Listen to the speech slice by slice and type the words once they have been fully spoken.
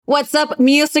What's up,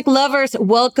 music lovers?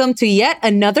 Welcome to yet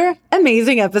another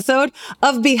amazing episode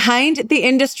of Behind the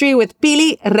Industry with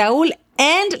Pili, Raúl,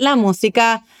 and La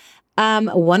Música.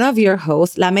 One of your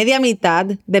hosts, La Media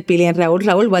Mitad de Pili and Raúl.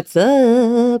 Raúl, what's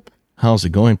up? How's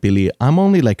it going, Pili? I'm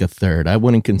only like a third. I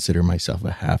wouldn't consider myself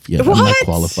a half yet. What? I'm not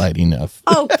qualified enough.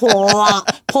 Oh,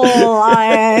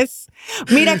 plus.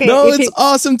 Mira que it's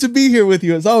awesome to be here with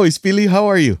you as always, Pili. How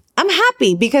are you? I'm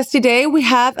happy because today we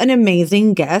have an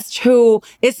amazing guest who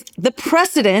is the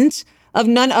president of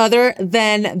none other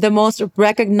than the most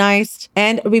recognized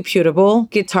and reputable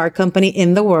guitar company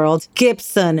in the world,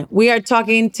 Gibson. We are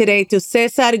talking today to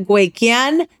Cesar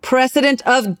Guequian, president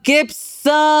of Gibson.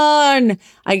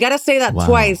 I gotta say that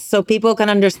twice so people can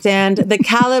understand the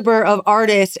caliber of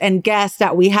artists and guests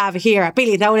that we have here.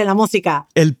 Pili, Raúl, en la música.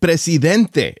 El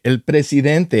presidente.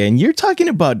 And you're talking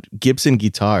about Gibson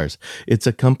Guitars. It's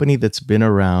a company that's been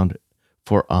around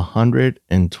for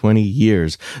 120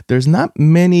 years. There's not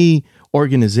many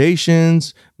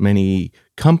organizations, many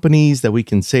companies that we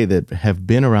can say that have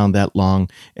been around that long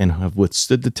and have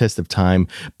withstood the test of time,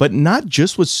 but not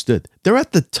just withstood. They're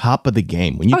at the top of the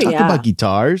game. When you talk about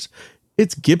guitars,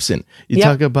 it's Gibson. You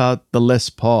talk about the Les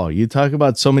Paul. You talk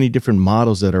about so many different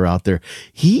models that are out there.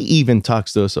 He even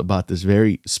talks to us about this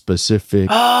very specific,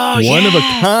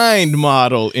 one-of-a-kind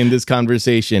model in this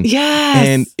conversation. Yes.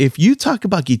 And if you talk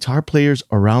about guitar players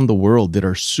around the world that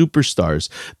are superstars,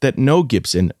 that know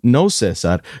Gibson, know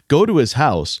Cesar, go to his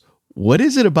house, what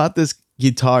is it about this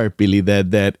guitar, Pili,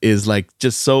 that is like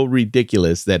just so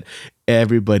ridiculous that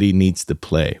everybody needs to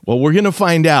play? Well, we're going to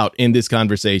find out in this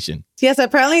conversation. Yes,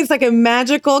 apparently it's like a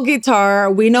magical guitar.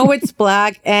 We know it's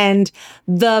black, and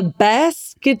the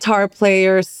best guitar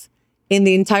players in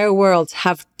the entire world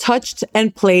have touched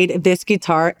and played this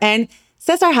guitar, and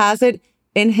Cesar has it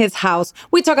in his house.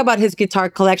 We talk about his guitar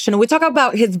collection. We talk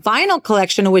about his vinyl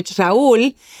collection, which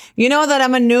Raúl, you know that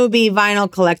I'm a newbie vinyl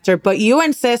collector, but you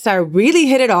and Cesar really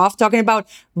hit it off talking about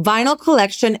vinyl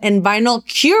collection and vinyl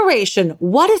curation.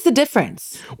 What is the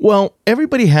difference? Well,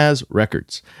 everybody has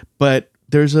records, but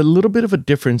there's a little bit of a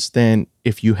difference than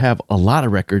if you have a lot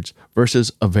of records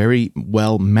versus a very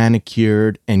well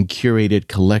manicured and curated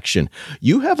collection.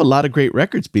 You have a lot of great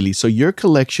records, Billy. So your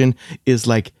collection is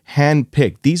like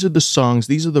handpicked. These are the songs,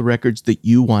 these are the records that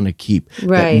you want to keep,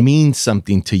 that mean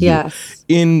something to you. Yes.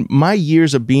 In my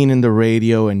years of being in the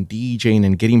radio and DJing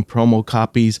and getting promo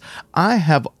copies, I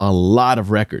have a lot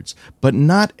of records, but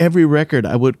not every record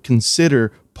I would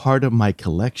consider part of my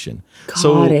collection.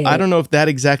 I don't know if that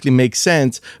exactly makes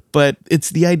sense, but it's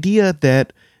the idea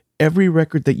that every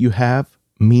record that you have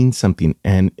means something,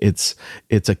 and it's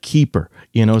a keeper.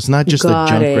 You know, it's not just a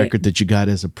junk record that you got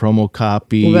as a promo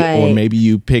copy, or maybe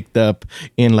you picked up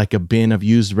in like a bin of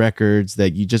used records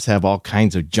that you just have all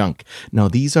kinds of junk. No,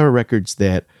 these are records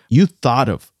that you thought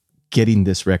of getting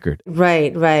this record.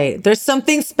 Right. There's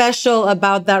something special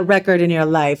about that record in your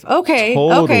life. Okay.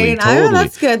 Totally.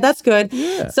 That's good.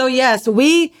 Yeah. So yes,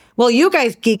 you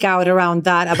guys geek out around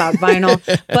that about vinyl,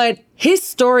 but his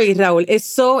story, Raúl, is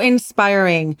so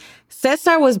inspiring.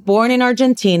 Cesar was born in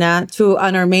Argentina to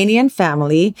an Armenian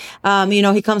family.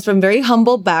 He comes from very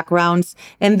humble backgrounds,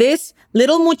 and this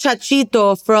little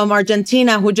muchachito from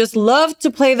Argentina who just loved to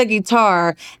play the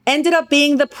guitar ended up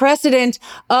being the president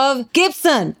of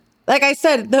Gibson. Like I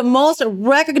said, the most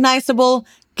recognizable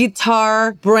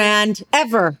guitar brand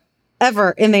ever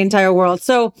in the entire world.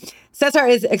 So Cesar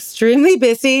is extremely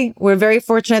busy. We're very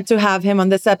fortunate to have him on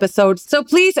this episode. So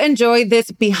please enjoy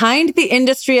this Behind the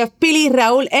Industry of Pili,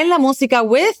 Raúl, en la música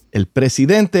with El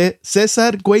presidente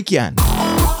Cesar Guequian.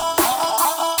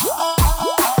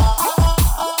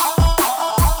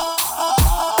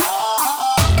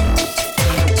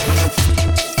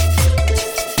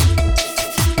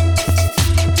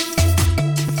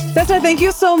 Cesar, thank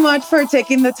you so much for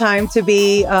taking the time to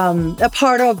be a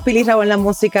part of Pili, Raúl, en la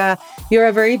música. You're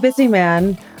a very busy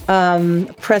man,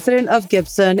 president of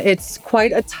Gibson. It's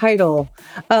quite a title.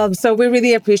 So we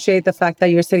really appreciate the fact that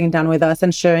you're sitting down with us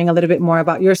and sharing a little bit more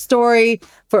about your story.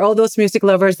 For all those music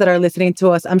lovers that are listening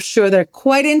to us, I'm sure they're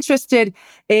quite interested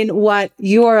in what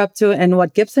you are up to and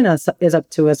what Gibson is up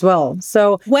to as well.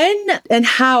 So when and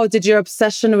how did your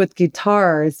obsession with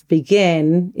guitars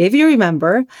begin, if you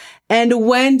remember? And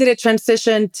when did it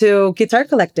transition to guitar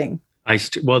collecting?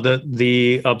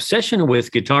 The obsession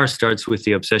with guitar starts with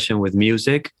the obsession with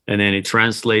music, and then it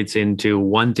translates into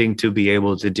wanting to be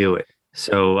able to do it.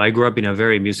 So I grew up in a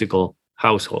very musical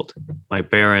household. My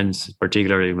parents,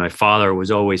 particularly my father,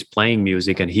 was always playing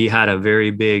music, and he had a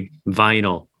very big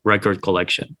vinyl record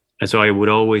collection. And so I would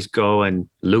always go and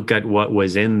look at what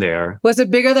was in there. Was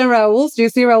it bigger than Raul's? Do you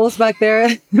see Raul's back there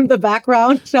in the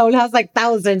background? Raul has like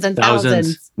thousands and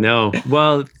thousands. No.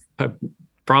 Well,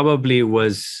 probably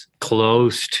was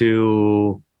close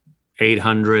to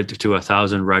 800 to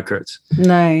 1,000 records.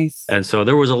 Nice. And so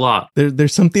there was a lot.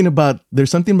 There's something about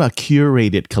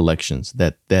curated collections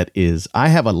that is, I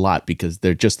have a lot because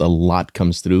there just a lot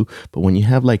comes through. But when you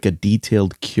have like a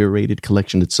detailed curated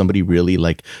collection that somebody really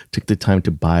like took the time to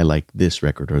buy like this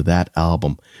record or that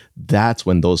album, that's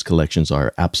when those collections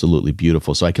are absolutely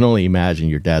beautiful. So I can only imagine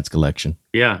your dad's collection.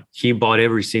 Yeah, he bought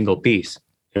every single piece.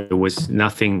 It was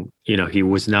nothing, he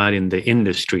was not in the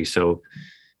industry. So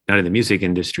not in the music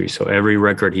industry. So every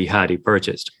record he had, he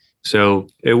purchased. So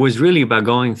it was really about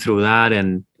going through that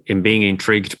and being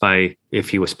intrigued by if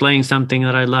he was playing something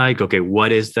that I liked, okay,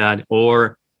 what is that?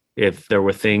 Or if there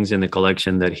were things in the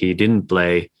collection that he didn't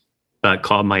play but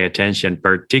caught my attention,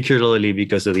 particularly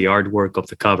because of the artwork of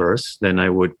the covers, then I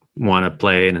would want to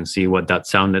play it and see what that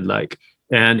sounded like.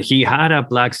 And he had a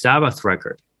Black Sabbath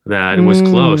record that was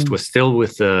closed, was still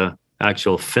with the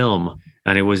actual film.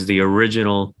 And it was the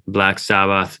original Black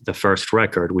Sabbath, the first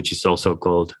record, which is also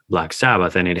called Black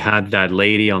Sabbath. And it had that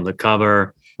lady on the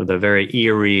cover with a very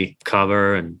eerie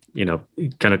cover and,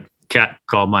 kind of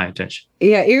caught my attention.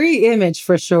 Yeah, eerie image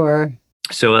for sure.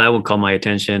 So that would call my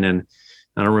attention. And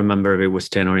I don't remember if it was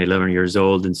 10 or 11 years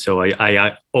old. And so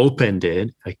I opened it.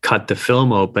 I cut the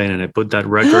film open and I put that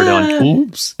record on.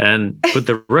 Oops. And put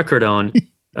the record on.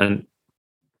 And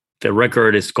the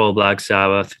record is called Black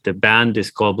Sabbath. The band is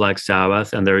called Black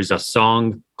Sabbath. And there is a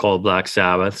song called Black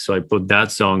Sabbath. So I put that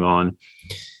song on.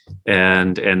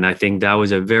 And I think that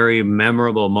was a very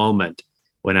memorable moment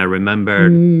when I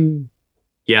remembered,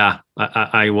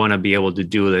 I want to be able to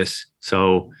do this.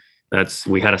 So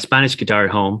we had a Spanish guitar at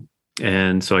home.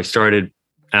 And so I started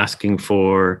asking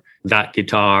for that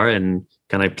guitar and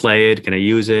can I play it? Can I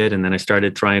use it? And then I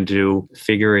started trying to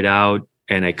figure it out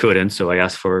and I couldn't. So I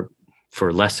asked for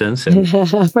lessons. And,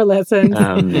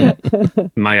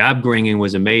 my upbringing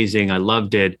was amazing. I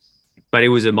loved it, but it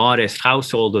was a modest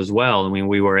household as well. I mean,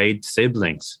 we were 8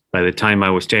 siblings. By the time I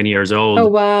was 10 years old, oh,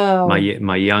 wow.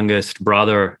 my youngest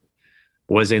brother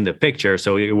was in the picture.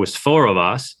 So it was 4 of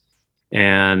us.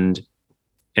 And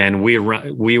we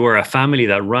were a family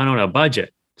that ran on a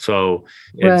budget. So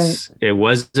it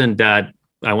wasn't that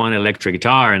I want an electric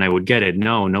guitar and I would get it.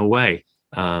 No way.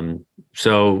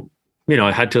 So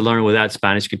I had to learn with that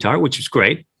Spanish guitar, which was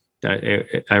great.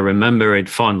 I remember it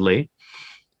fondly.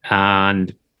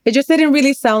 And it just didn't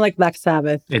really sound like Black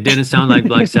Sabbath. It didn't sound like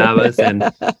Black Sabbath.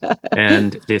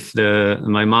 And if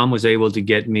my mom was able to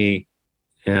get me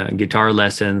guitar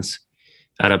lessons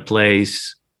at a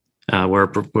place where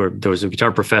there was a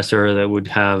guitar professor that would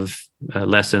have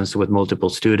lessons with multiple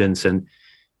students. And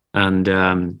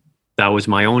that was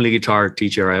my only guitar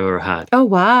teacher I ever had. Oh,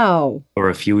 wow. For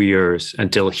a few years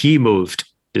until he moved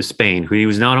to Spain. He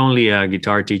was not only a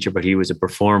guitar teacher, but he was a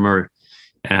performer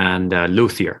and a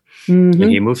luthier. Mm-hmm.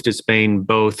 And he moved to Spain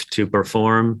both to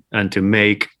perform and to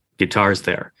make guitars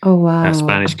there. Oh, wow.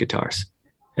 Spanish guitars.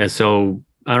 And so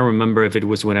I don't remember if it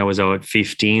was when I was about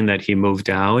 15 that he moved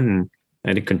out and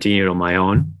it continued on my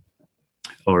own,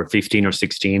 or 15 or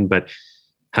 16. But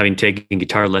having taken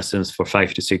guitar lessons for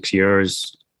 5 to 6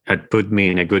 years had put me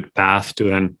in a good path to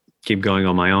then keep going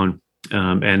on my own.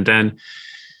 And then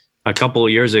a couple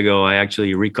of years ago, I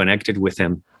actually reconnected with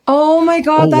him. Oh my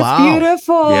God, that's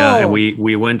beautiful. Yeah, and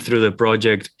we went through the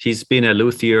project. He's been a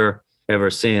luthier ever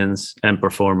since and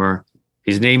performer.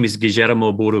 His name is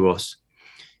Guillermo Burgos.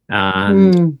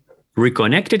 And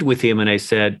reconnected with him, and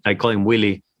I call him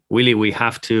Willie. Willie, we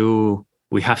have to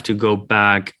go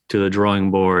back to the drawing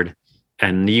board,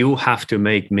 and you have to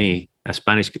make me a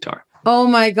Spanish guitar. Oh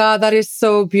my God, that is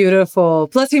so beautiful.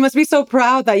 Plus, he must be so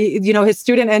proud that his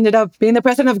student ended up being the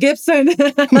president of Gibson.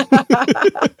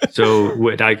 So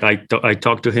I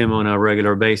talk to him on a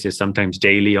regular basis, sometimes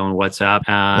daily on WhatsApp.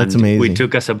 And that's amazing. It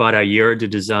took us about a year to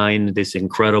design this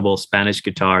incredible Spanish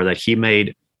guitar that he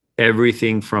made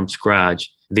everything from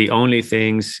scratch. The only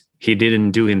things he didn't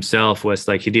do himself was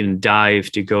he didn't dive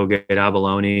to go get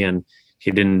abalone, and he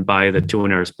didn't buy the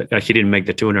tuners, but he didn't make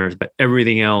the tuners, but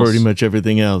everything else. Pretty much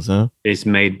everything else, huh? Is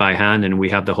made by hand, and we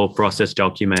have the whole process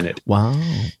documented. Wow.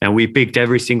 And we picked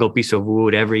every single piece of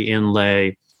wood, every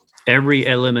inlay, every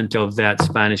element of that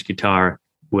Spanish guitar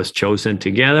was chosen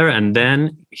together, and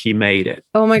then he made it.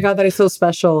 Oh my God, that is so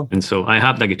special. And so I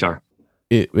have the guitar.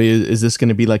 Is this going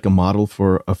to be like a model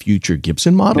for a future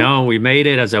Gibson model? No, we made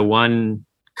it as a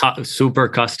super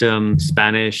custom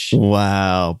Spanish.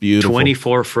 Wow, beautiful.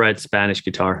 24 fret Spanish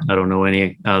guitar. I don't know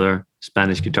any other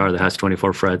Spanish guitar that has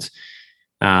 24 frets.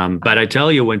 But I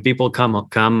tell you, when people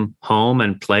come home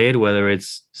and play it, whether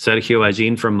it's Sergio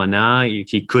Agin from Maná,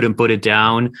 he couldn't put it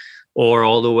down, or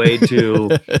all the way to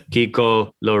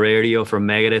Kiko Loureiro from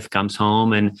Megadeth comes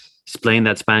home and he's playing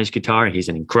that Spanish guitar. He's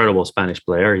an incredible Spanish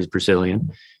player. He's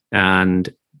Brazilian,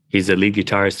 and he's the lead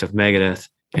guitarist of Megadeth.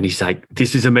 And he's like,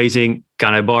 "This is amazing.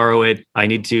 Can I borrow it? I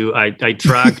need to. I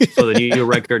tracked for the new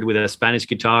record with a Spanish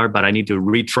guitar, but I need to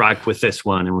retrack with this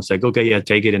one." And I was like, "Okay, yeah,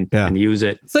 take it and use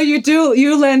it." So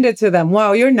you lend it to them.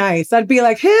 Wow, you're nice. I'd be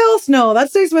like, "Hells no, that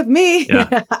stays with me."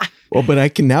 Yeah. Well, but I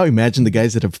can now imagine the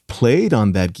guys that have played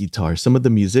on that guitar. Some of the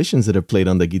musicians that have played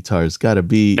on the guitars got to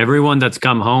be everyone that's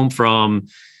come home from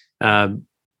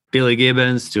Billy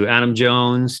Gibbons to Adam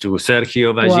Jones to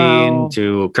Sergio Vagin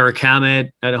to Kirk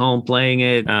Hammett at home playing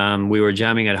it. We were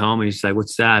jamming at home and he's like,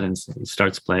 "What's that?" And he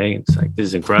starts playing. It's like, this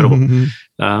is incredible.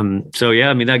 So yeah,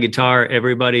 I mean, that guitar,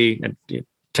 everybody,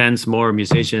 tens more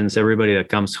musicians, everybody that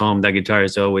comes home, that guitar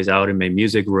is always out in my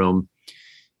music room.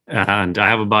 And I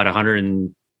have about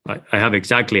I have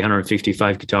exactly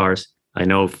 155 guitars. I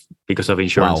know because of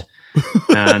insurance. Wow.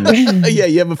 And yeah,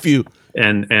 you have a few.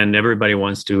 And everybody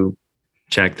wants to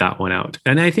check that one out.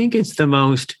 And I think it's the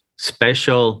most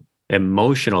special,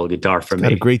 emotional guitar for me.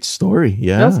 Got a great story.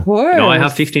 Yeah. Of course. I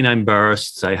have 59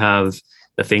 bursts. I have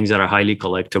the things that are highly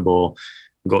collectible.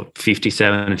 Got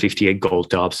 57 and 58 gold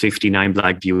tops, 59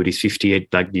 black beauties, 58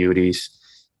 black beauties.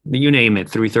 You name it,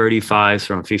 335s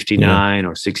from 59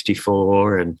 or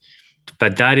 64.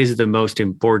 But that is the most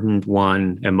important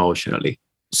one emotionally.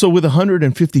 So with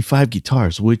 155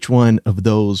 guitars, which one of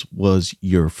those was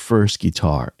your first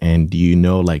guitar? And do you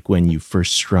know, like, when you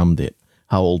first strummed it?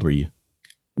 How old were you?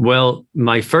 Well,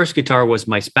 my first guitar was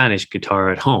my Spanish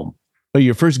guitar at home. Oh,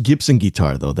 your first Gibson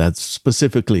guitar, though, that's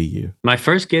specifically you. My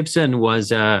first Gibson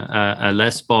was a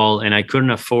Les Paul, and I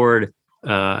couldn't afford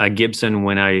a Gibson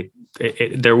when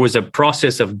there was a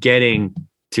process of getting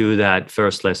to that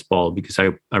first Les Paul, because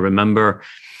I remember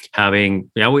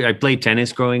I played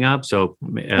tennis growing up, so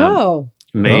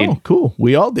cool.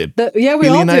 We all did. We Billy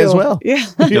all and do. I as well. Yeah.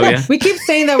 Yeah. We keep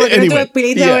saying that we're going to do a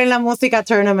Pirita en la Música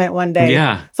tournament one day.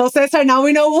 Yeah. So Cesar, now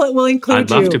we know we'll include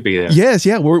you. I'd love to be there. Yes,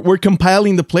 yeah. We're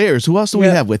compiling the players. Who else do we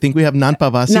have? I think we have Nan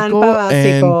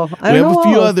Pavasico, and we have a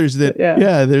few others that.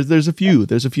 Yeah, there's a few.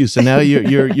 There's a few. So now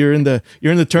you're in the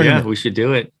tournament. Yeah, we should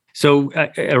do it. So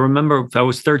I remember I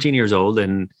was 13 years old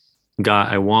and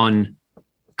I won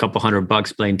couple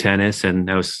 $100 playing tennis, and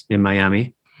I was in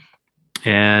Miami,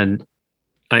 and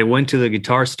I went to the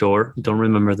guitar store, don't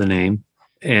remember the name,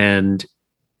 and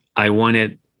I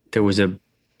wanted, there was a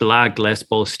black Les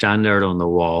Paul Standard on the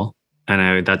wall,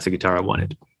 and that's the guitar I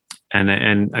wanted,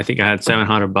 and I think I had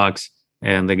 $700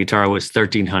 and the guitar was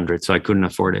 $1,300, so I couldn't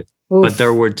afford it. Oof. But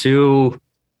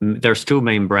there's two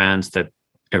main brands that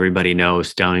everybody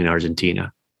knows down in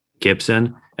Argentina,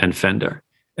 Gibson and Fender,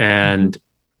 and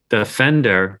the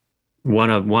Fender, one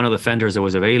of the Fenders that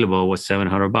was available was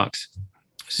 $700.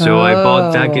 So I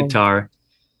bought that guitar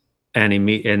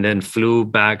and then flew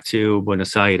back to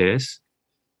Buenos Aires,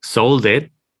 sold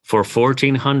it for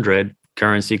 $1,400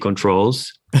 currency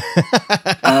controls.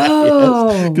 Because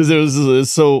it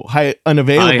was so high,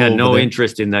 unavailable. I had no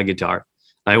interest in that guitar.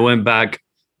 I went back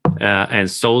and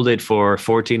sold it for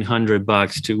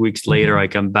 $1,400. 2 weeks later, I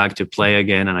come back to play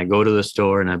again, and I go to the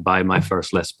store and I buy my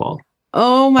first Les Paul.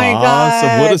 Oh my God.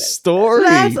 Awesome. What a story.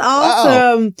 That's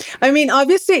awesome. Wow. I mean,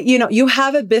 obviously, you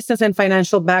have a business and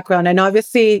financial background, and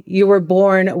obviously you were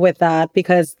born with that,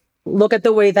 because look at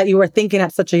the way that you were thinking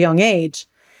at such a young age.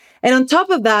 And on top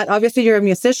of that, obviously you're a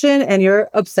musician and you're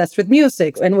obsessed with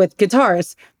music and with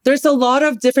guitars. There's a lot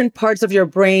of different parts of your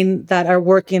brain that are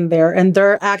working there, and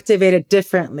they're activated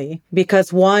differently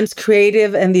because one's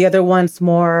creative and the other one's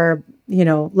more,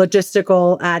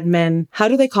 logistical, admin. How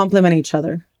do they complement each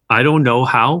other? I don't know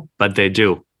how, but they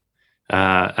do.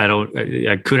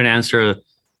 I couldn't answer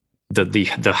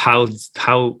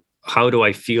the how do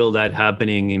I feel that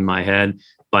happening in my head,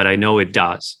 but I know it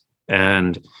does.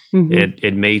 And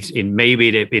it makes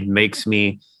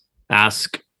me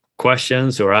ask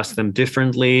questions or ask them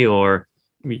differently, or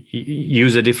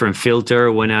use a different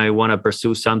filter when I want to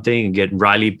pursue something and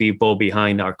rally people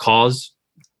behind our cause.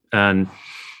 And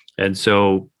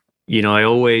so,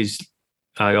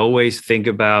 I always think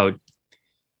about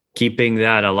keeping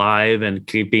that alive and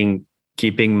keeping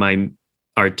my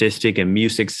artistic and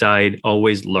music side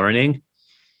always learning.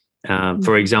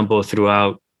 For example,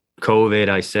 throughout COVID,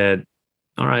 I said,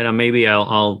 all right, maybe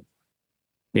I'll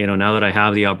now that I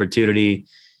have the opportunity,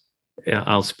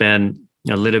 I'll spend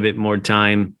a little bit more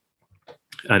time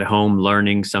at home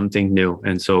learning something new.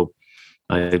 And so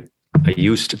I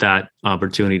used that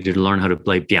opportunity to learn how to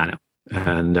play piano.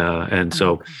 And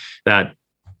so that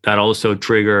that also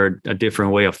triggered a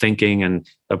different way of thinking and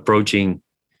approaching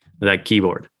that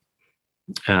keyboard.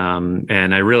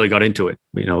 And I really got into it,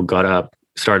 got up,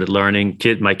 started learning.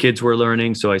 My kids were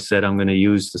learning. So I said, I'm going to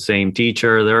use the same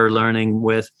teacher they're learning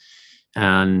with.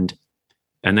 And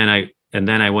then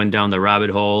I went down the rabbit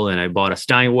hole and I bought a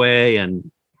Steinway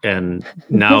and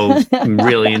now I'm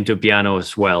really into piano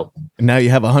as well. And now you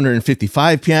have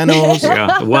 155 pianos.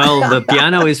 Yeah. Well, the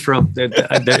piano is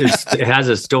it has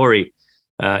a story.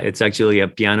 It's actually a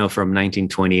piano from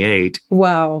 1928.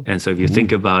 Wow. And so if you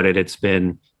think about it, it's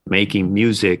been making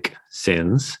music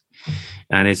since.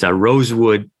 And it's a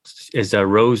rosewood,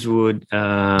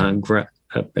 I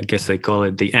guess they call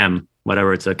it the M,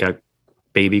 whatever. It's like a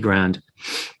baby grand.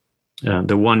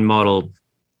 The one model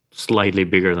slightly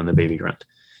bigger than the baby grand.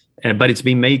 But it's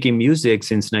been making music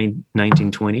since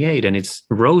 1928, and it's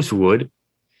rosewood.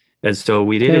 And so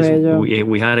we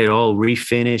had it all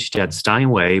refinished at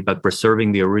Steinway, but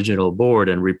preserving the original board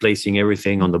and replacing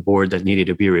everything on the board that needed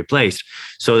to be replaced,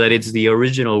 so that it's the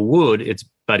original wood.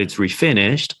 But it's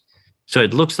refinished, so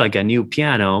it looks like a new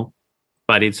piano,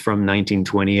 but it's from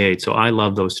 1928. So I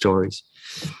love those stories.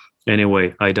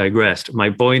 Anyway, I digressed. My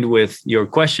point with your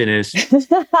question is,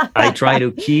 I try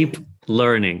to keep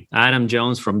learning. Adam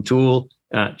Jones from Tool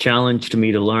challenged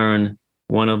me to learn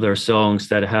one of their songs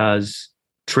that has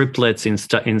triplets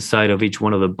inside of each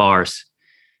one of the bars.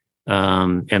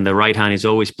 And the right hand is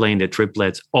always playing the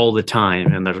triplets all the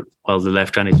time, while the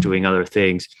left hand is doing other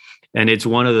things. And it's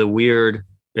one of the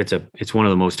it's one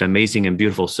of the most amazing and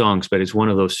beautiful songs, but it's one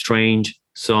of those strange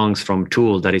songs from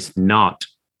Tool that is not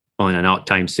on an odd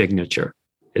time signature.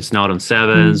 It's not on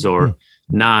sevens or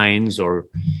nines or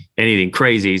anything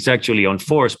crazy. It's actually on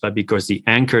fours, but because the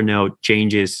anchor note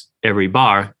changes every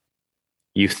bar,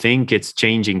 you think it's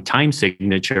changing time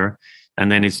signature,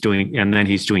 and then he's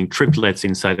doing triplets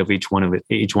inside of each one of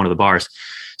the bars.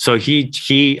 So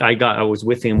I was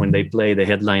with him when they played the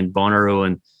headline Bonnaroo,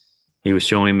 and he was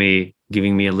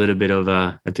giving me a little bit of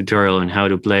a tutorial on how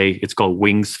to play. It's called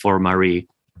Wings for Marie,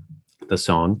 the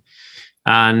song.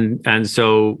 And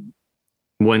so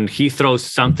when he throws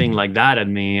something like that at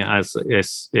me, that's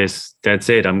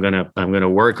it. I'm gonna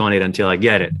work on it until I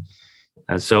get it.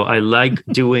 And so I like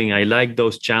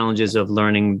those challenges of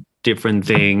learning different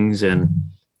things and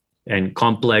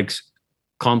complex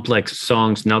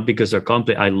songs, not because they're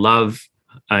complex.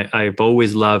 I've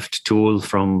always loved Tool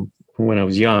from when I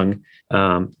was young,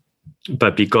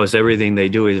 but because everything they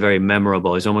do is very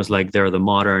memorable. It's almost like they're the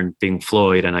modern Pink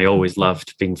Floyd, and I always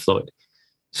loved Pink Floyd.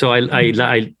 So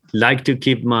I like to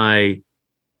keep my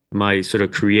sort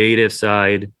of creative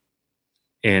side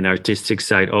and artistic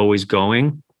side always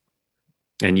going,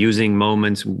 and using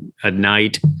moments at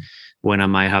night when I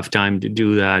might have time to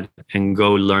do that and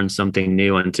go learn something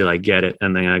new until I get it.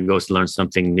 And then I go learn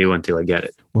something new until I get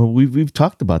it. Well, we've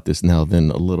talked about this now then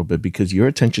a little bit, because your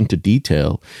attention to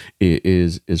detail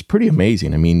is pretty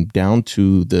amazing. I mean, down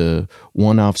to the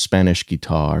one-off Spanish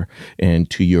guitar and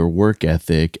to your work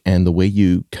ethic and the way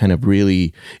you kind of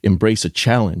really embrace a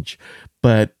challenge.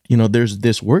 But, there's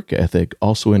this work ethic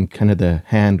also in kind of the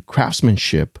hand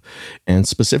craftsmanship, and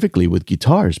specifically with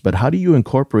guitars. But how do you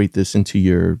incorporate this into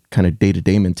your kind of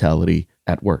day-to-day mentality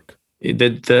at work?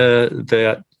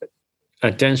 The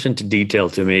attention to detail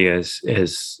to me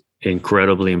is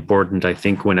incredibly important. I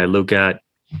think when I look at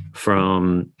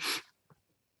from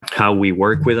how we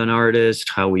work with an artist,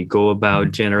 how we go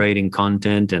about generating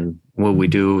content, and what we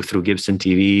do through Gibson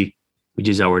TV, which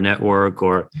is our network,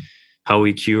 or how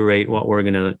we curate what we're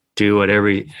going to do at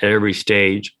every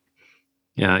stage,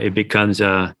 it becomes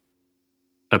a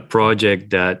project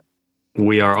that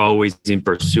we are always in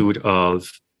pursuit of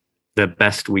the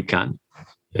best we can.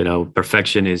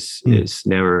 Perfection is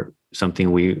never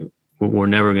something we're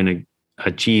never going to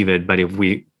achieve it, but if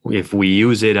we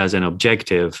use it as an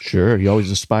objective, sure, you always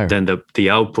aspire, then the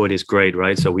output is great,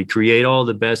 right? So we create all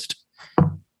the best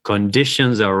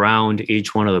conditions around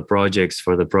each one of the projects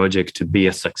for the project to be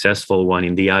a successful one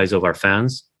in the eyes of our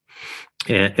fans.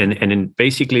 And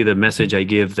basically the message I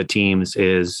give the teams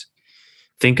is,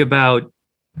 think about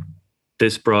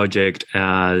this project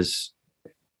as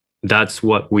that's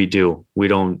what we do.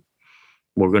 If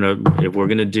we're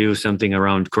gonna do something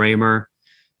around Kramer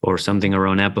or something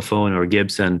around Epiphone or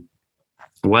Gibson,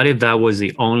 what if that was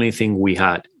the only thing we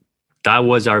had? That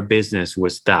was our business,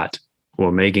 was that.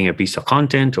 We're making a piece of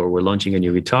content, or we're launching a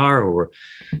new guitar, or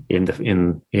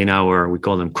in our, we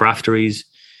call them crafteries,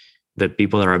 the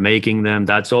people that are making them.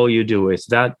 That's all you do.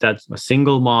 That's a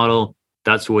single model.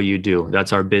 That's what you do.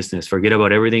 That's our business. Forget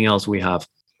about everything else we have.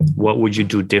 What would you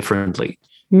do differently?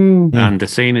 And the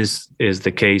same is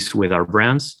the case with our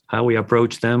brands, how we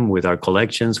approach them, with our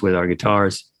collections, with our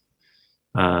guitars.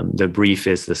 The brief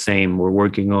is the same. We're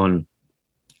working on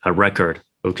a record.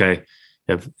 Okay.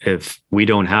 If we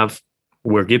don't have,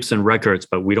 we're Gibson Records,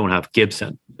 but we don't have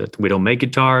Gibson. We don't make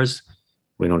guitars.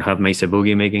 We don't have Mesa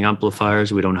Boogie making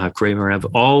amplifiers. We don't have Kramer.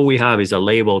 All we have is a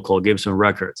label called Gibson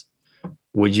Records.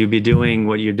 Would you be doing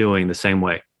what you're doing the same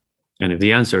way? And if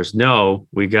the answer is no,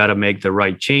 we got to make the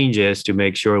right changes to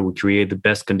make sure we create the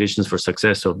best conditions for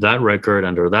success of that record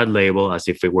under that label, as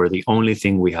if it were the only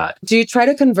thing we had. Do you try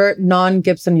to convert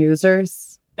non-Gibson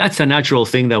users? That's a natural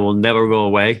thing that will never go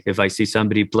away. If I see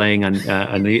somebody playing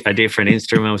a different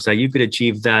instrument, I'll say, you could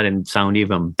achieve that and sound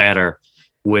even better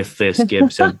with this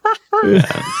Gibson.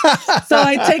 So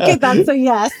I take it that's a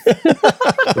yes.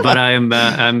 But I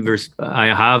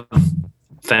have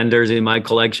Fenders in my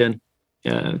collection.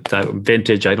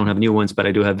 Vintage. I don't have new ones, but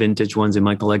I do have vintage ones in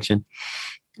my collection,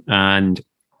 and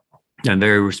I'm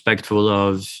very respectful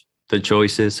of the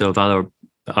choices of our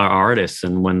artists.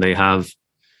 And when they have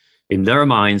in their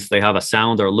minds, they have a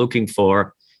sound they're looking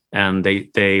for, and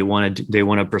they want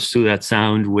to pursue that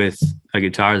sound with a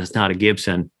guitar that's not a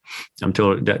Gibson. I'm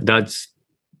told that's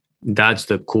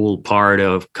the cool part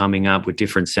of coming up with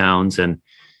different sounds and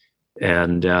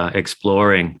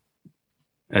exploring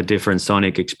a different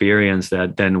sonic experience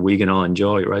that then we can all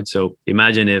enjoy, right? So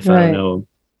imagine if, I don't know,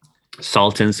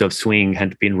 Sultans of Swing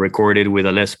had been recorded with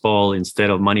a Les Paul instead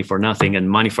of Money for Nothing, and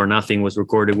Money for Nothing was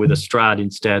recorded with a Strat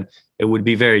instead. It would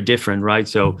be very different, right?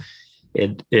 So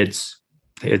that's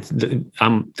the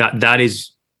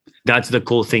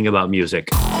cool thing about music.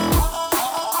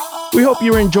 We hope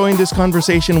you're enjoying this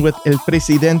conversation with El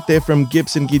Presidente from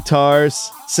Gibson Guitars,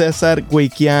 Cesar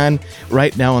Guequian,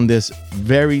 right now on this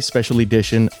very special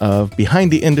edition of Behind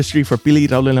the Industry for Pili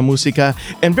Raul en la Música.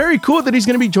 And very cool that he's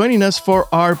going to be joining us for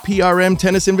our PRM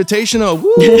Tennis Invitational.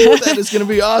 Woo, that is going to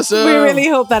be awesome. We really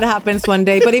hope that happens one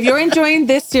day. But if you're enjoying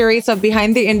this series of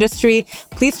Behind the Industry,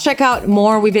 please check out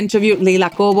more. We've interviewed Leila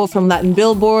Cobo from Latin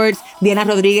Billboards, Diana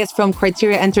Rodriguez from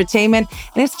Criteria Entertainment.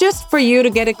 And it's just for you to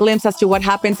get a glimpse as to what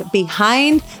happens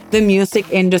behind the music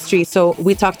industry. So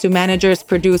we talk to managers,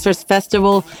 producers,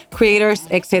 festival creators,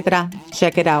 etc.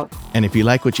 Check it out. And if you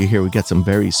like what you hear, we got some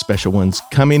very special ones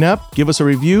coming up. Give us a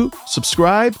review,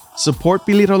 subscribe, support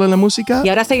Pili Raul en la Música. Y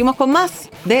ahora seguimos con más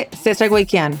de Cesar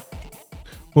Guequian.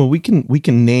 Well, we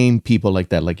can name people like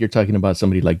that. Like you're talking about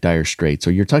somebody like Dire Straits,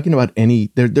 or you're talking about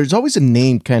there's always a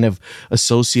name kind of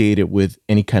associated with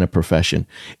any kind of profession.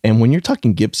 And when you're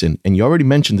talking Gibson, and you already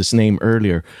mentioned this name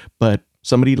earlier, but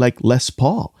somebody like Les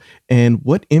Paul, and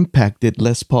what impact did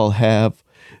Les Paul have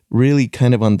really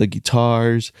kind of on the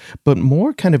guitars, but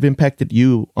more kind of impacted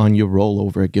you on your role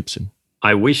over at Gibson?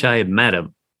 I wish I had met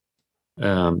him.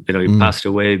 He passed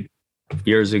away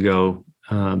years ago,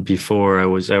 before I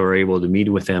was ever able to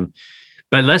meet with him.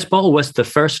 But Les Paul was the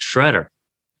first shredder.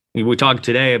 We talked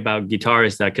today about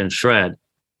guitarists that can shred.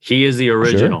 He is the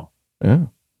original.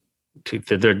 Sure.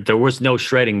 Yeah. There was no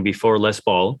shredding before Les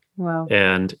Paul. Wow.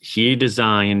 And he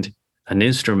designed an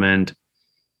instrument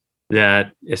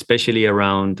that, especially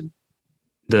around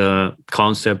the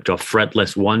concept of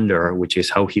fretless wonder, which is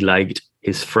how he liked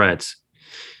his frets.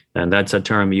 And that's a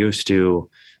term used to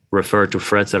refer to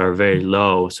frets that are very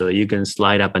low, so that you can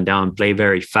slide up and down, play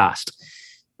very fast.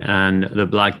 And the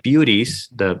Black Beauties,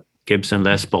 the Gibson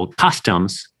Les Paul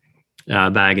Customs,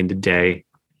 back in the day,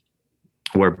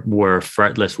 were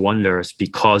fretless wonders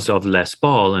because of Les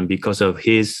Paul and because of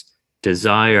his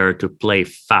desire to play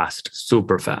fast,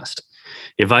 super fast.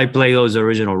 If I play those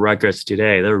original records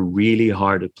today, they're really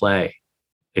hard to play.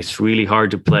 It's really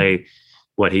hard to play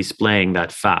what he's playing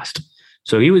that fast.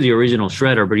 So he was the original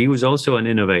shredder, but he was also an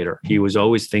innovator. He was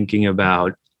always thinking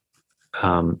about,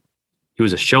 he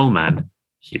was a showman.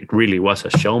 He really was a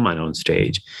showman on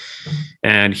stage.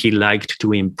 And he liked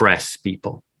to impress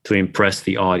people, to impress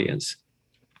the audience.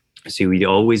 So he'd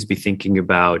always be thinking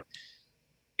about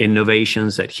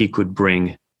innovations that he could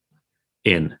bring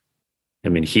in. I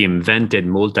mean, he invented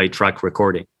multi-track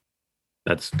recording.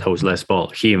 That was Les Paul.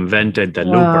 He invented the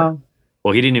looper.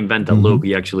 Well, he didn't invent the loop.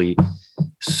 He actually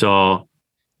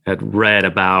had read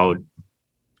about,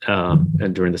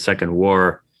 and during the Second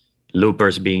War,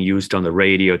 loopers being used on the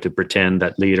radio to pretend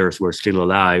that leaders were still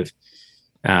alive.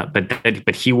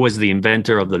 But he was the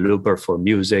inventor of the looper for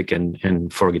music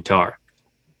and for guitar.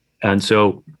 And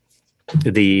so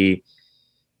he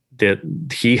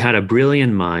had a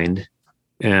brilliant mind,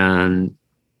 and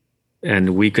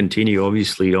we continue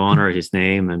obviously to honor his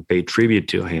name and pay tribute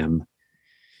to him.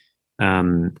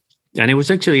 And it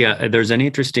was actually there's an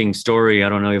interesting story. I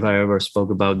don't know if I ever spoke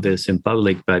about this in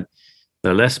public, but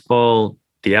the Les Paul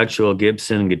the actual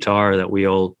Gibson guitar that we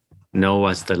all know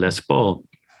as the Les Paul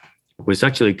was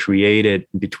actually created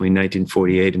between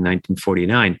 1948 and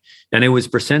 1949. And it was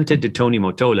presented to Tony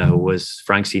Mottola, who was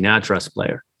Frank Sinatra's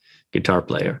guitar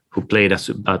player, who played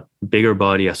a bigger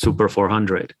body, a Super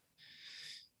 400.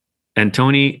 And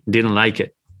Tony didn't like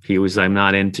it. He was, I'm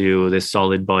not into this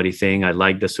solid body thing. I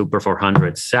like the Super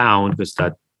 400 sound because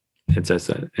that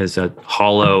it's a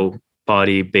hollow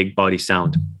body, big body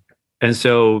sound. And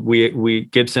so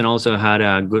Gibson also had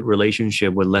a good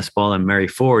relationship with Les Paul and Mary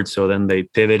Ford. So then they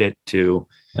pivoted to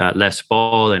Les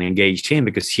Paul and engaged him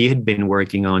because he had been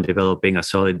working on developing a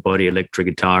solid body electric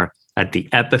guitar at the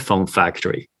Epiphone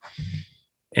factory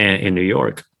in New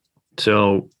York.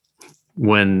 So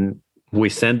when we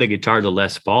sent the guitar to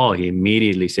Les Paul, he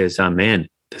immediately says, I'm in.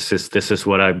 This is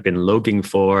what I've been looking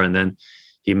for. And then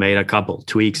he made a couple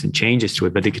tweaks and changes to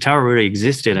it, but the guitar already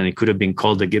existed and it could have been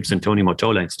called the Gibson Tony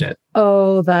Mottola instead.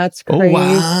 Oh, that's crazy.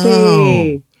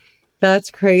 Oh, wow. That's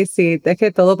crazy. Es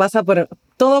que todo pasa por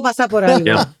algo.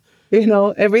 Yeah. You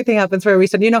know, everything happens for a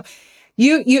reason. You know,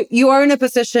 you are in a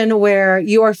position where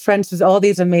you are friends with all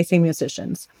these amazing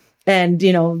musicians. And,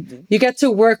 you know, you get to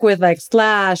work with like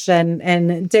Slash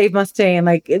and Dave Mustaine,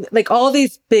 like all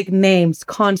these big names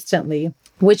constantly.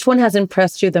 Which one has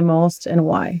impressed you the most and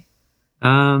why?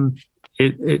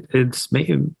 It's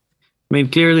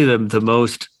clearly the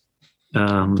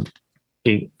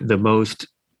most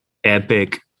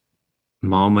epic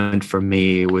moment for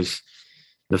me was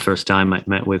the first time I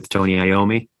met with Tony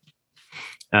Iommi,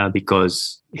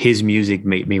 because his music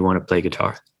made me want to play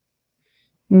guitar.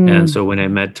 And so when I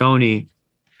met Tony,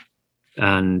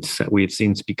 and we've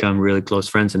since become really close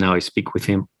friends, and now I speak with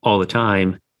him all the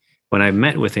time. When I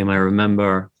met with him, I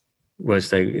remember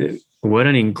was like, what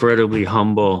an incredibly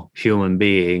humble human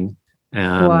being.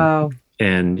 Wow.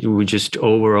 And he was just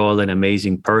overall an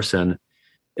amazing person.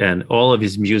 And all of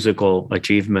his musical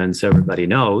achievements, everybody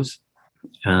knows.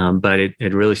 But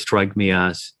it really struck me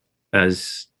as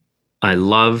I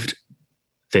loved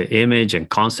the image and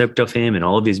concept of him and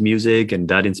all of his music. And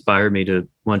that inspired me to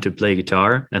want to play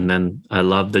guitar. And then I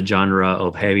love the genre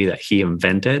of heavy that he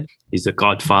invented. He's the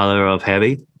godfather of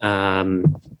heavy.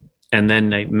 And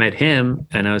then I met him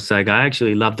and I was like, I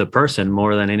actually love the person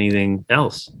more than anything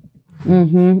else.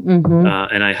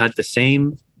 And I had the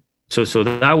same. So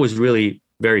that was really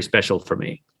very special for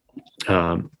me.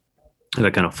 That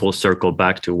kind of full circle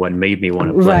back to what made me want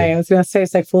to play. Right. I was going to say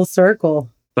it's like full circle.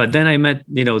 But then I met,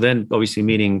 then obviously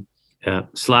meeting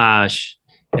Slash,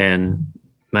 and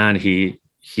man, he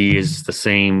is the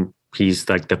same. He's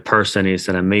like the person. He's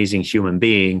an amazing human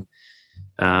being.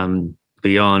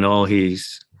 Beyond all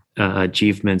his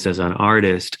achievements as an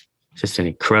artist, just an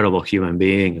incredible human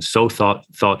being. So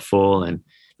thoughtful and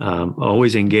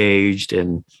always engaged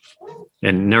and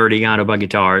nerding out about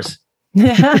guitars.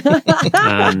 Yeah.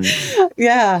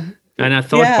 And a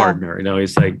thought partner,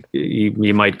 it's like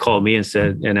you might call me and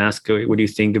ask, what do you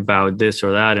think about this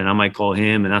or that? And I might call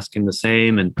him and ask him the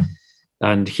same.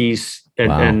 And he's,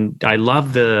 and I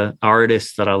love the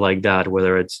artists that are like that,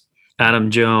 whether it's Adam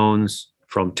Jones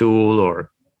from Tool or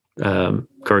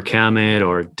Kirk Hammett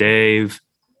or Dave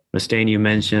Mustaine, you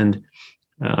mentioned,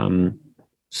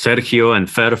 Sergio and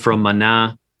Fer from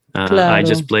Maná. I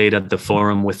just played at the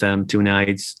Forum with them 2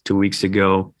 weeks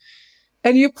ago.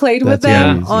 And you played with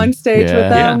them on stage with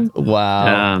them? Yeah.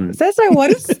 Wow. Cesar, what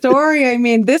a story. I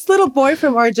mean, this little boy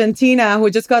from Argentina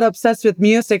who just got obsessed with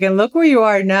music, and look where you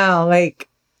are now. Like,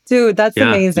 dude, that's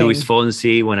amazing. Luis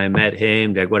Fonsi, when I met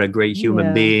him, like, what a great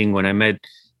human being. When I met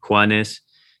Juanes,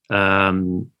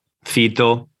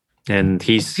 Fito, and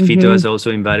Fito has also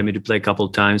invited me to play a couple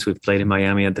of times. We've played in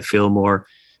Miami at the Fillmore.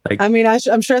 Like, I mean,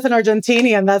 I'm sure it's an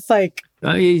Argentinian. That's like,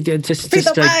 just like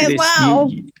this, wow.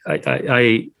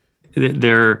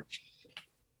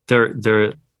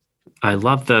 I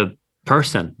love the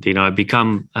person, I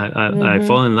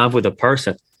fall in love with a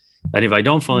person. And if I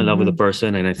don't fall in love with a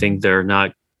person and I think they're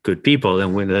not good people,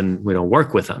 then we don't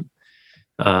work with them.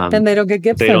 Then they don't get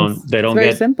Gibsons. They don't Very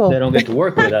get simple. They don't get to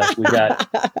work with us.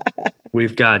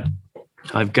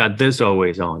 I've got this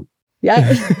always on.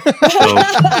 Yeah.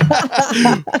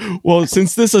 Well,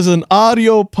 since this is an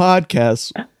audio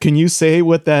podcast, can you say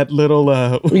what that little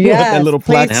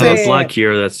plaque I have a plaque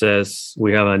here that says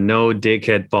we have a no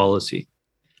dickhead policy.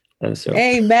 And so,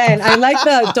 amen. I like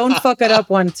the don't fuck it up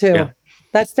one too. Yeah.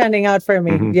 That's standing out for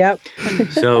me. Mm-hmm. Yep.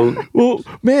 So, well,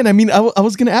 man, I mean, I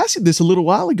was going to ask you this a little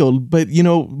while ago, but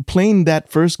playing that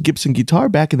first Gibson guitar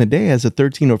back in the day as a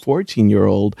 13 or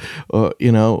 14-year-old,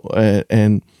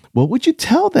 and what would you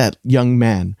tell that young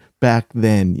man back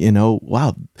then?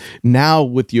 Wow. Now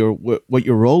with what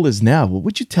your role is now, what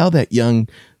would you tell that young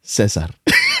Cesar?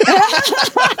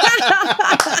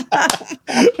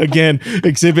 Again,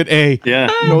 Exhibit A. Yeah.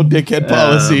 No dickhead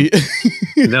policy.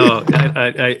 No,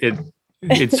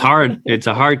 it's hard. It's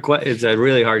a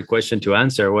really hard question to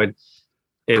answer. What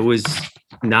it was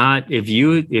not,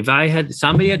 if I had,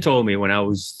 somebody had told me when I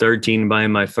was 13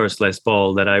 buying my first Les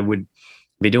Paul that I would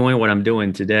be doing what I'm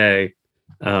doing today,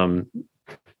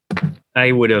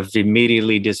 I would have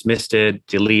immediately dismissed it,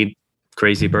 delete,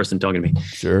 crazy person talking to me.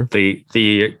 Sure.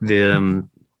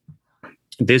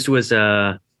 This was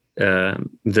the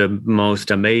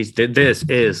most amazing. This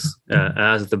is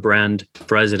as the brand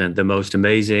president, the most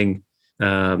amazing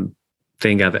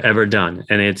thing I've ever done.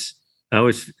 And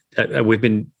we've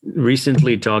been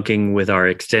recently talking with our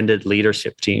extended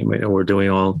leadership team. We're doing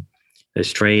all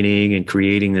this training and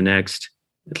creating the next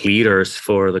leaders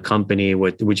for the company,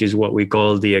 which is what we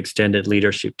call the extended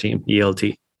leadership team,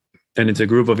 ELT. And it's a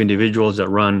group of individuals that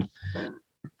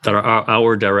are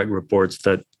our direct reports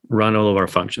that run all of our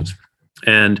functions.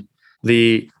 And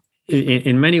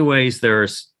in many ways,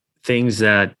 there's things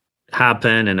that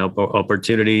happen and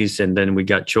opportunities, and then we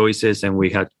got choices, and we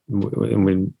have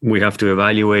to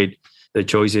evaluate the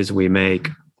choices we make.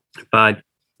 But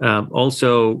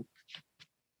also,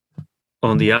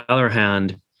 on the other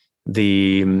hand,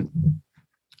 the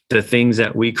things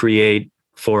that we create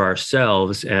for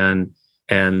ourselves and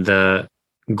the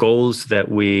goals that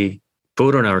we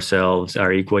put on ourselves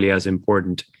are equally as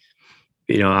important.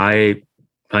 I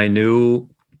knew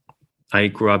I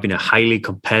grew up in a highly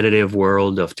competitive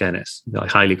world of tennis,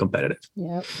 highly competitive.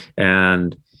 Yep.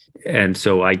 And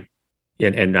so I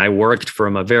worked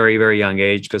from a very, very young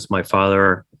age because my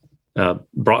father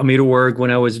brought me to work when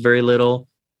I was very little.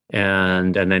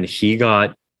 And then he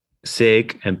got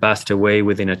sick and passed away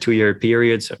within a 2-year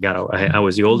period. So I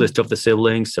was the oldest of the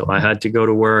siblings, so I had to go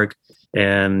to work.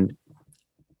 And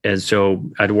so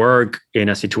at work in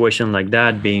a situation like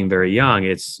that, being very young,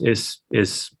 it's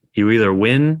you either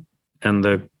win and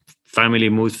the family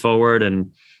moves forward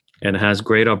and has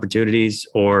great opportunities,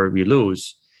 or you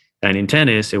lose. And in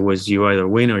tennis, it was you either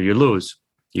win or you lose.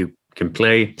 You can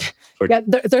play.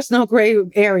 There's no gray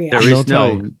area.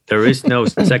 There is no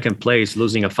second place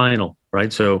losing a final,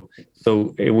 right? So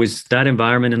it was that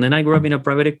environment. And then I grew up in a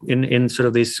private, in sort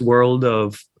of this world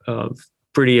of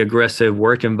pretty aggressive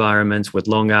work environments with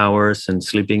long hours and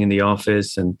sleeping in the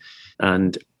office, and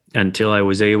until I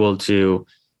was able to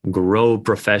grow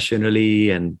professionally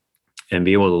and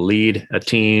be able to lead a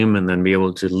team, and then be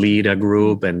able to lead a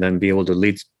group, and then be able to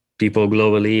lead people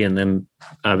globally, and then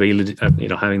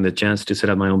having the chance to set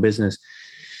up my own business.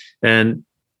 And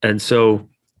so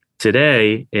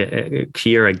today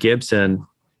here at Gibson,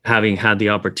 having had the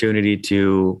opportunity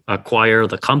to acquire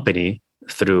the company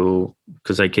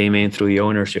because I came in through the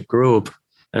ownership group,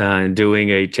 and doing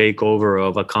a takeover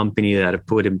of a company that had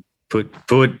put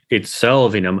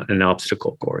itself in an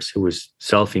obstacle course. It was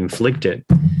self-inflicted.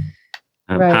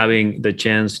 Right. Having the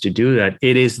chance to do that,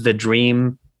 it is the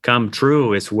dream come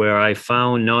true. It's where I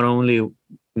found not only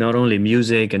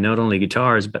music and not only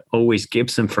guitars, but always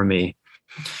Gibson for me.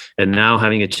 And now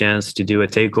having a chance to do a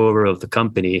takeover of the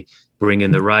company,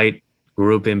 bringing the right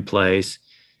group in place.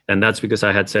 And that's because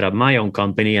I had set up my own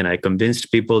company, and I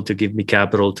convinced people to give me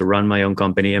capital to run my own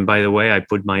company. And by the way, I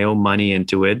put my own money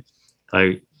into it.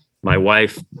 My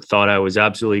wife thought I was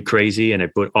absolutely crazy, and I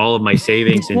put all of my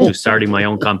savings into starting my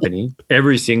own company,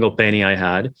 every single penny I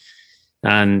had.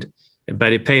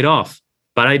 But it paid off.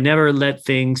 But I never let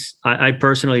things, I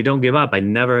personally don't give up. I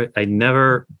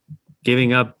never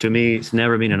giving up, to me, it's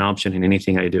never been an option in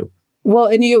anything I do. Well,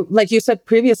 and you, like you said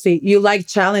previously, you like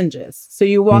challenges. So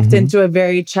you walked into a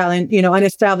very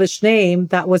unestablished name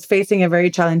that was facing a very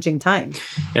challenging time.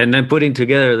 And then putting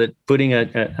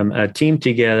a team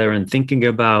together and thinking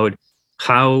about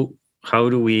how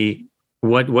do we,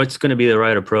 what's going to be the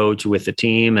right approach with the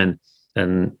team, and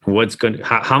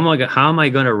how am I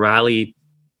going to rally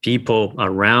people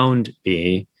around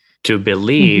me to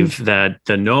believe that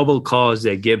the noble cause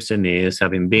that Gibson is,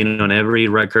 having been on every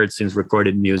record since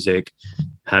recorded music,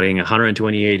 having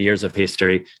 128 years of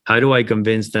history, how do I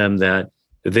convince them that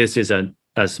this is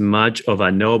as much of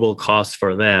a noble cause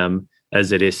for them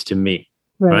as it is to me,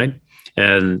 right?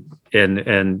 And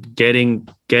getting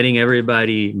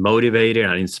everybody motivated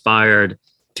and inspired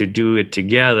to do it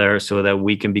together so that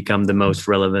we can become the most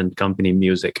relevant company in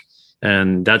music.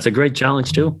 And that's a great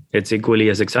challenge too. It's equally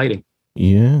as exciting.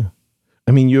 Yeah.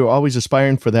 I mean, you're always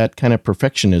aspiring for that kind of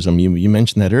perfectionism. You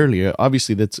mentioned that earlier.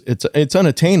 Obviously, it's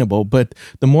unattainable, but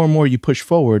the more and more you push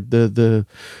forward, the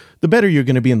better you're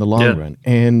going to be in the long run.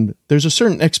 And there's a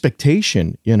certain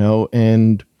expectation,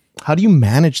 and how do you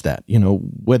manage that?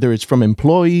 Whether it's from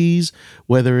employees,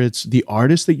 whether it's the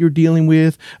artists that you're dealing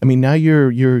with. I mean, now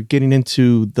you're getting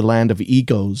into the land of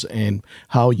egos and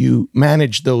how you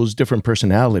manage those different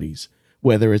personalities,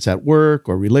 whether it's at work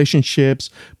or relationships.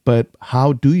 But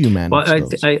how do you manage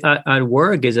those? At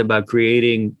work is about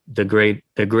creating the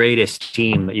greatest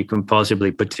team that you can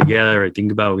possibly put together. I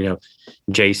think about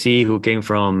JC, who came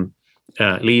from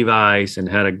Levi's and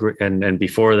had and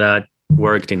before that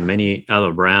worked in many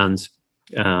other brands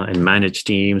and managed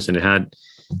teams and had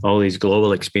all these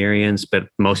global experience, but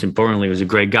most importantly was a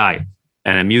great guy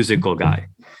and a musical guy.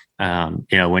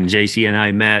 When JC and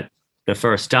I met the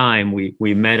first time,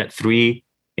 we met at 3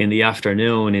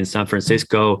 p.m. in San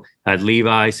Francisco at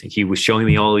Levi's. He was showing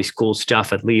me all this cool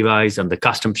stuff at Levi's and the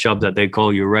custom shop that they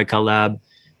call Eureka Lab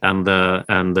and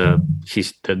the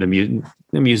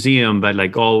museum, but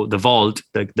like all the vault,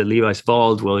 the Levi's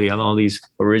vault, where you have all these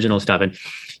original stuff. And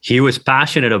he was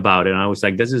passionate about it. And I was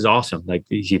like, this is awesome. Like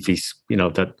if he's,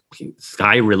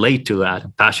 I relate to that.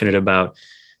 I'm passionate about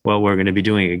what we're going to be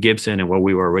doing at Gibson and what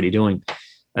we were already doing.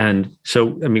 And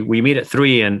so, I mean, we meet at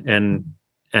 3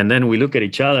 and then we look at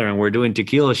each other and we're doing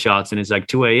tequila shots and it's like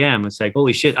 2 a.m. It's like,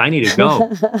 holy shit, I need to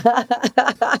go.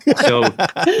 So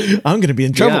I'm going to be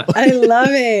in trouble. Yeah. I love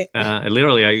it.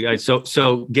 Literally,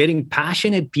 so getting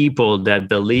passionate people that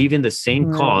believe in the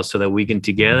same cause so that we can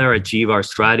together achieve our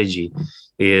strategy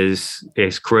is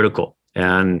critical.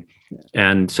 And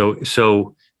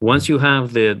so once you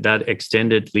have that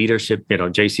extended leadership,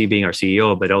 JC being our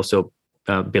CEO, but also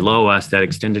below us, that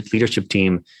extended leadership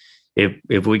team,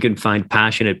 if we can find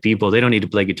passionate people, they don't need to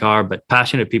play guitar, but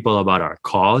passionate people about our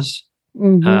cause,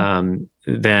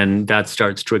 then that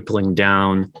starts trickling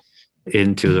down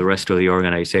into the rest of the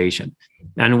organization.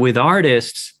 And with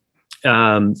artists,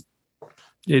 we've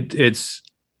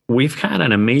had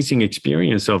an amazing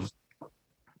experience of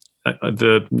I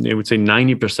would say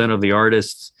 90% of the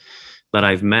artists that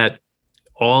I've met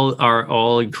are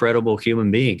all incredible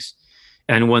human beings.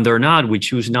 And when they're not, we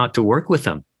choose not to work with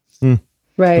them.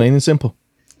 Right. Plain and simple.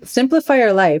 Simplify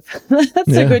your life.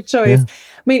 That's a good choice. Yeah.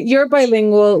 I mean, you're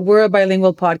bilingual. We're a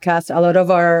bilingual podcast. A lot of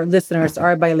our listeners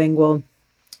are bilingual.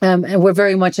 And we're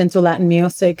very much into Latin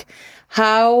music.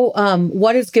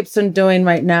 What is Gibson doing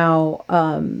right now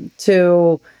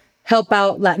to help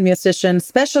out Latin musicians,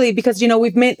 especially because,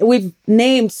 we've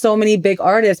named so many big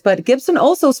artists, but Gibson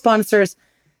also sponsors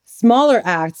smaller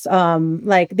acts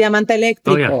like Diamante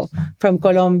Eléctrico from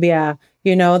Colombia.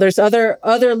 There's other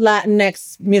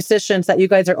Latinx musicians that you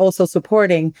guys are also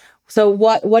supporting. So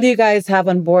what do you guys have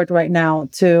on board right now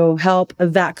to help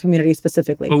that community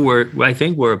specifically? Well, I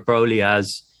think we're probably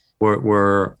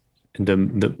we're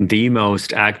the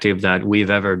most active that we've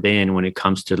ever been when it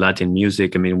comes to Latin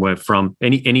music. I mean, we're from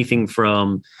anything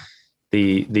from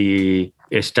the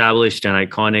established and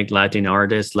iconic Latin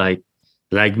artists like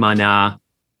Maná,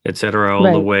 etc.,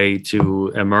 all the way to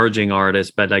emerging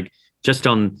artists. But like just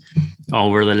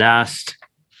over the last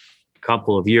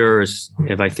couple of years,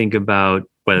 if I think about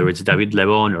whether it's David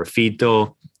Lebón or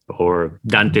Fito or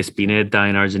Dante Spinetta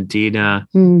in Argentina,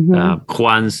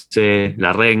 Juanse,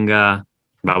 La Renga,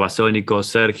 Babasónico,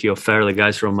 Sergio, Fer, the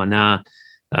guys from Maná,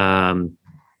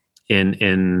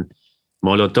 in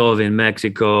Molotov in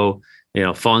Mexico,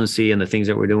 Fonsi and the things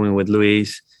that we're doing with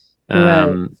Luis.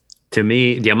 To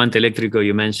me, Diamante Eléctrico,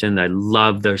 you mentioned, I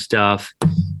love their stuff.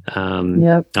 I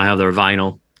have their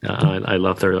vinyl. I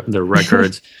love their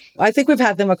records. I think we've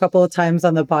had them a couple of times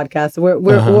on the podcast.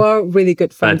 We're really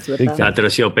good friends with them.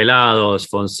 Aterciopelados,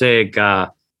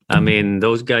 Fonseca. I mean,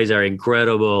 those guys are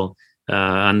incredible.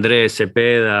 Andrés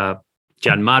Cepeda,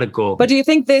 Gianmarco. But do you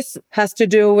think this has to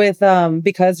do with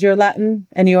because you're Latin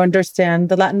and you understand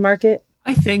the Latin market?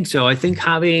 I think so. I think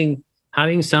having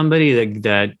somebody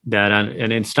that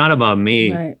and it's not about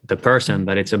me, the person,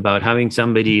 but it's about having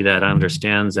somebody that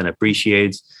understands and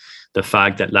appreciates the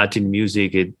fact that Latin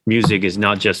music is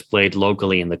not just played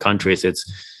locally in the countries.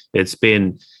 It's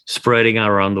been spreading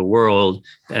around the world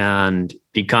and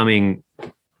becoming.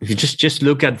 If you just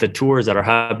look at the tours that are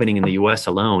happening in the U.S.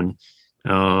 alone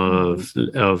of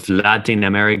Latin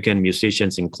American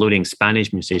musicians, including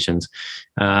Spanish musicians,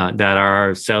 that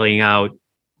are selling out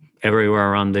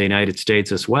everywhere around the United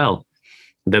States as well.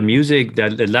 The music,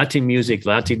 the Latin music,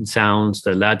 Latin sounds,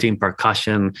 the Latin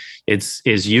percussion, is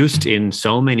used in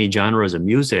so many genres of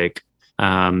music,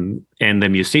 and the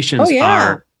musicians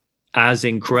are as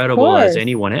incredible as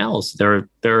anyone else.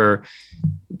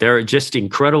 They're just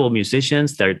incredible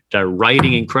musicians. They're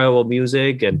writing incredible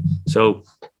music, and so.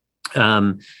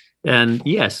 And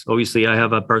yes, obviously, I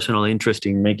have a personal interest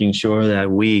in making sure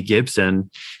that we, Gibson,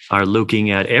 are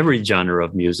looking at every genre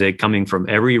of music coming from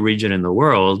every region in the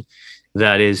world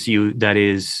that is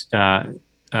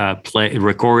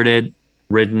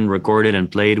written, recorded,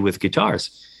 and played with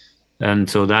guitars. And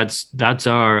so that's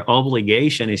our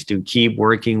obligation, is to keep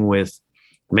working with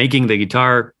making the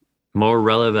guitar more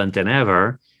relevant than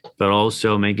ever, but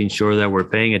also making sure that we're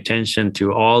paying attention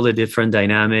to all the different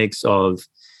dynamics of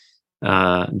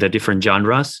the different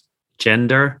genres,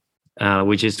 gender,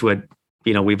 which is what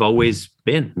we've always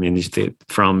been. I mean,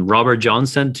 from Robert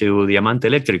Johnson to Diamante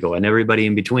Eléctrico and everybody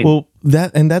in between. Well,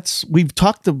 we've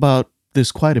talked about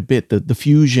this quite a bit, the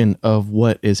fusion of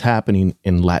what is happening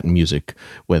in Latin music,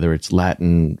 whether it's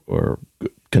Latin or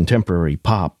contemporary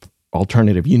pop,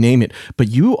 alternative, you name it. But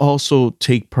you also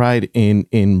take pride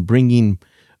in bringing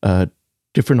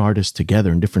different artists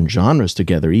together and different genres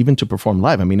together, even to perform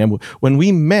live. I mean, when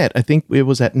we met, I think it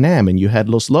was at NAMM, and you had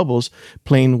Los Lobos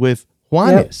playing with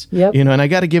Juanes, Yep. And I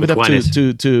got to give it up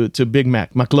Juanes. to Big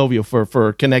Mac Maclovio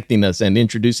for connecting us and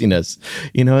introducing us,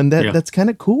 and that's kind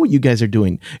of cool what you guys are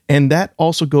doing. And that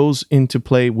also goes into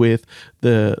play with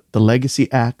the legacy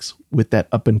acts, with that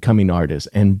up and coming artist,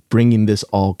 and bringing this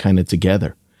all kind of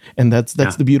together. And that's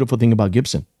the beautiful thing about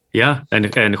Gibson. Yeah,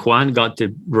 and Juan got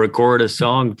to record a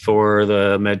song for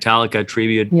the Metallica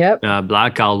tribute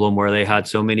Black album, where they had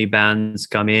so many bands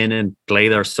come in and play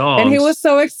their songs. And he was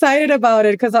so excited about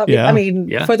it because,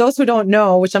 for those who don't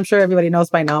know, which I'm sure everybody knows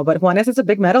by now, but Juanes is a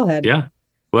big metalhead. Yeah.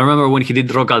 Well, I remember when he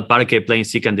did Rock al Parque playing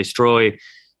Seek and Destroy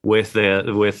with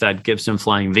that Gibson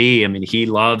Flying V. I mean, he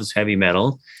loves heavy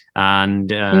metal.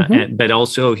 But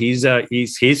also he's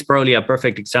probably a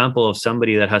perfect example of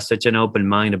somebody that has such an open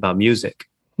mind about music.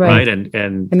 Right.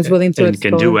 And is willing to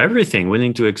can do everything,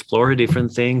 willing to explore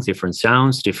different things, different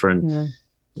sounds,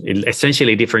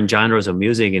 essentially different genres of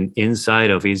music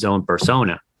inside of his own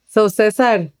persona. So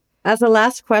Cesar, as a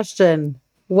last question,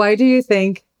 why do you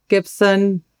think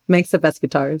Gibson makes the best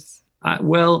guitars?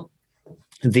 Well,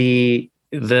 the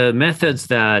methods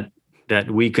that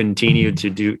we continue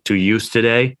to use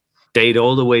today date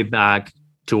all the way back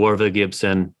to Orville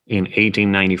Gibson in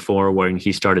 1894, when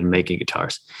he started making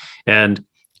guitars. And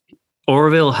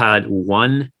Orville had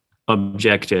one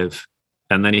objective,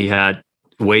 and then he had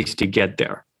ways to get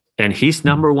there. And his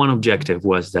number one objective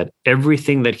was that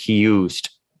everything that he used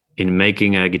in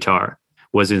making a guitar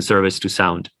was in service to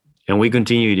sound. And we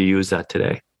continue to use that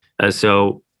today.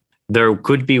 So there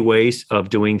could be ways of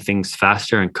doing things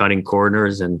faster and cutting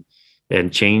corners and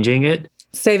changing it.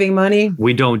 Saving money.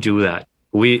 We don't do that.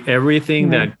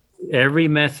 Every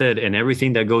method and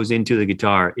everything that goes into the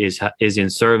guitar is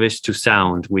in service to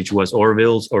sound, which was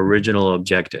Orville's original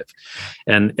objective.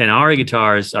 And our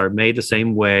guitars are made the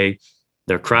same way.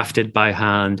 They're crafted by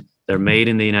hand. They're made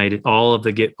in the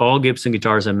all Gibson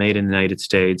guitars are made in the United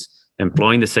States,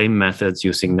 employing the same methods,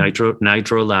 using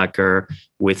nitro lacquer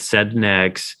with set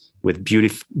necks,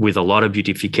 with a lot of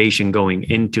beautification going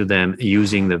into them,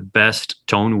 using the best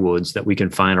tone woods that we can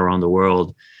find around the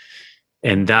world.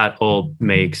 And that all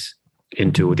makes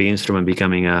into the instrument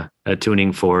becoming a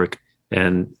tuning fork,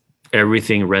 and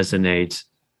everything resonates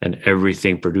and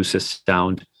everything produces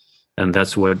sound. And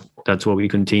that's what we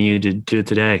continue to do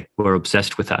today. We're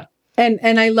obsessed with that.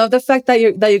 And I love the fact that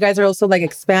you guys are also like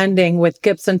expanding with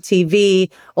Gibson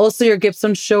TV, also your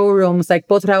Gibson showrooms. Like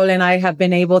both Raul and I have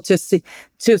been able to see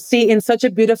in such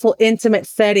a beautiful, intimate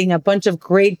setting, a bunch of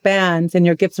great bands in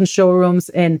your Gibson showrooms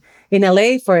in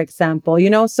LA, for example.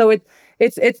 So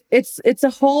it's a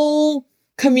whole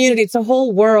community, it's a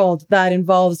whole world that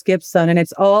involves Gibson, and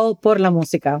it's all por la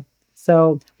música.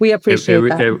 So we appreciate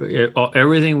that.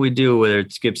 Everything we do, whether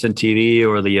it's Gibson TV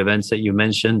or the events that you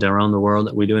mentioned around the world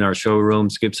that we do in our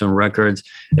showrooms, Gibson Records,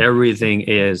 everything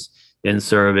is in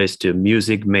service to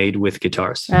music made with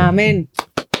guitars. Amen.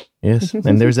 Yes,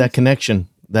 and there's that connection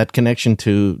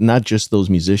to not just those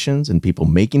musicians and people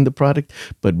making the product,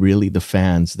 but really the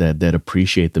fans that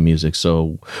appreciate the music.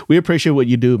 So we appreciate what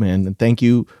you do, man. And thank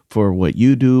you for what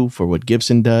you do, for what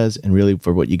Gibson does, and really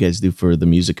for what you guys do for the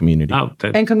music community.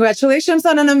 And congratulations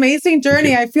on an amazing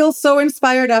journey. I feel so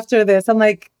inspired after this. I'm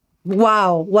like,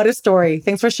 wow, what a story.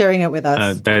 Thanks for sharing it with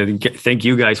us. Thank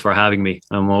you guys for having me.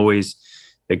 I'm always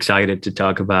excited to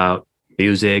talk about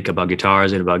music, about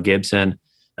guitars, and about Gibson.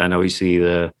 And obviously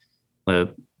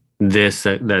this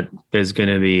that is going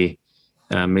to be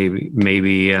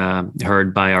maybe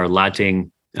heard by our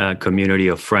Latin community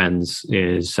of friends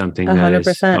is something 100%. That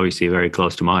is obviously very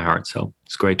close to my heart. So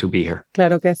it's great to be here.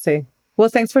 Claro que sí. Well,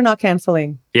 thanks for not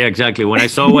canceling. Yeah, exactly. When I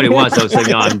saw what it was, I was like,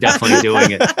 no, I'm definitely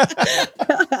doing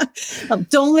it.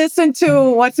 Don't listen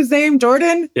to, what's his name,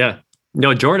 Jordan? Yeah.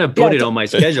 No, Jordan put it on my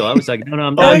schedule. I was like, no,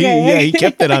 I'm done. Okay. He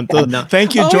kept it on.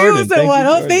 Thank you, Jordan.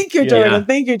 Thank you, Jordan. Yeah.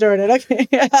 Thank you, Jordan. Okay.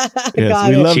 Yes,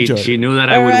 we love Jordan. She knew that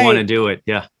I would want to do it.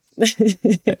 Yeah.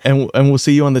 And we'll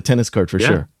see you on the tennis court for Yeah.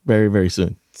 sure. Very, very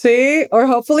soon. See? Or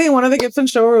hopefully in one of the Gibson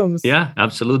showrooms. Yeah,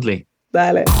 absolutely.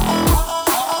 Dale.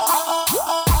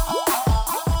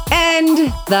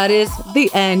 And that is the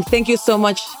end. Thank you so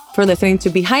much for listening to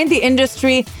Behind the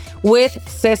Industry with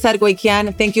Cesar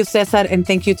Goiquian. Thank you, Cesar, and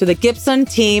thank you to the Gibson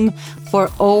team for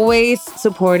always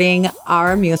supporting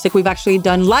our music. We've actually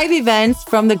done live events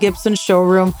from the Gibson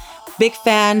showroom. Big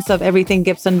fans of everything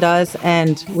Gibson does,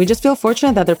 and we just feel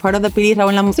fortunate that they're part of the Pili Raul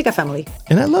en la Música family.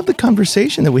 And I love the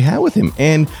conversation that we had with him.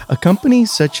 And a company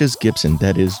such as Gibson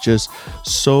that is just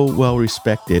so well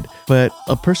respected, but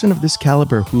a person of this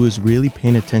caliber who is really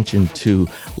paying attention to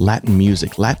Latin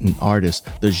music, Latin artists,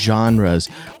 the genres,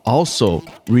 also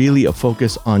really a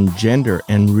focus on gender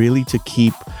and really to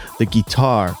keep the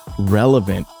guitar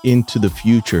relevant into the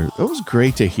future. It was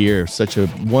great to hear such a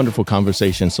wonderful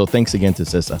conversation. So thanks again to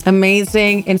Cesar.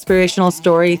 Amazing, inspirational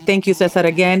story. Thank you, Cesar,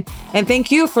 again. And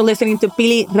thank you for listening to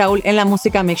Pili Raul en la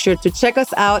Música. Make sure to check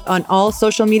us out on all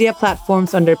social media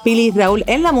platforms under Pili Raul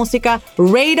en la Música.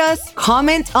 Rate us,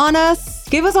 comment on us,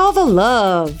 give us all the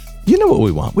love. You know what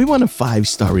we want? We want a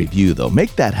 5-star review, though.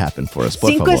 Make that happen for us,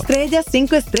 por 5 favor. estrellas,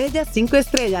 5 estrellas, 5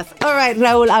 estrellas. All right,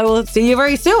 Raul, I will see you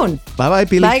very soon. Bye-bye,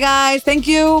 Pili. Bye, guys. Thank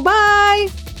you. Bye.